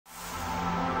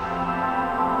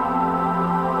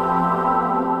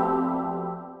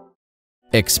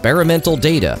Experimental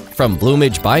data from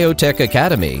Bloomage Biotech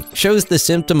Academy shows the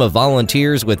symptom of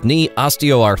volunteers with knee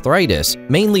osteoarthritis,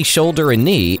 mainly shoulder and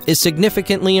knee, is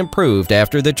significantly improved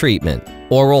after the treatment.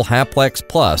 Oral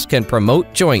HAPLEXTMPlus can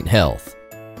promote joint health.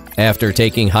 After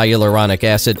taking hyaluronic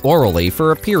acid orally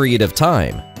for a period of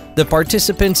time, the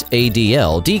participants'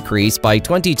 ADL decreased by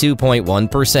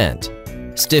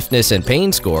 22.1%. Stiffness and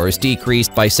pain scores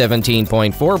decreased by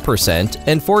 17.4%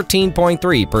 and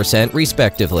 14.3%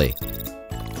 respectively.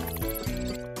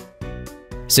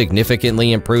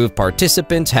 Significantly improved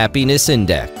participants' happiness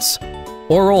index.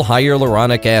 Oral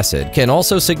hyaluronic acid can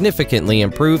also significantly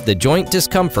improve the joint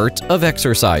discomfort of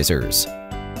exercisers.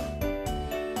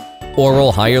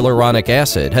 Oral hyaluronic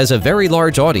acid has a very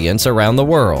large audience around the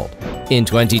world. In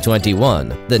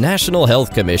 2021, the National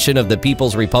Health Commission of the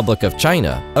People's Republic of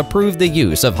China approved the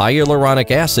use of hyaluronic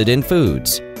acid in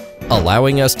foods,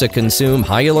 allowing us to consume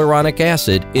hyaluronic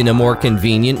acid in a more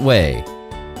convenient way.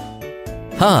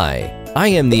 Hi, I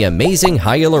am the amazing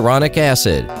hyaluronic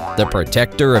acid, the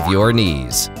protector of your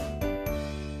knees.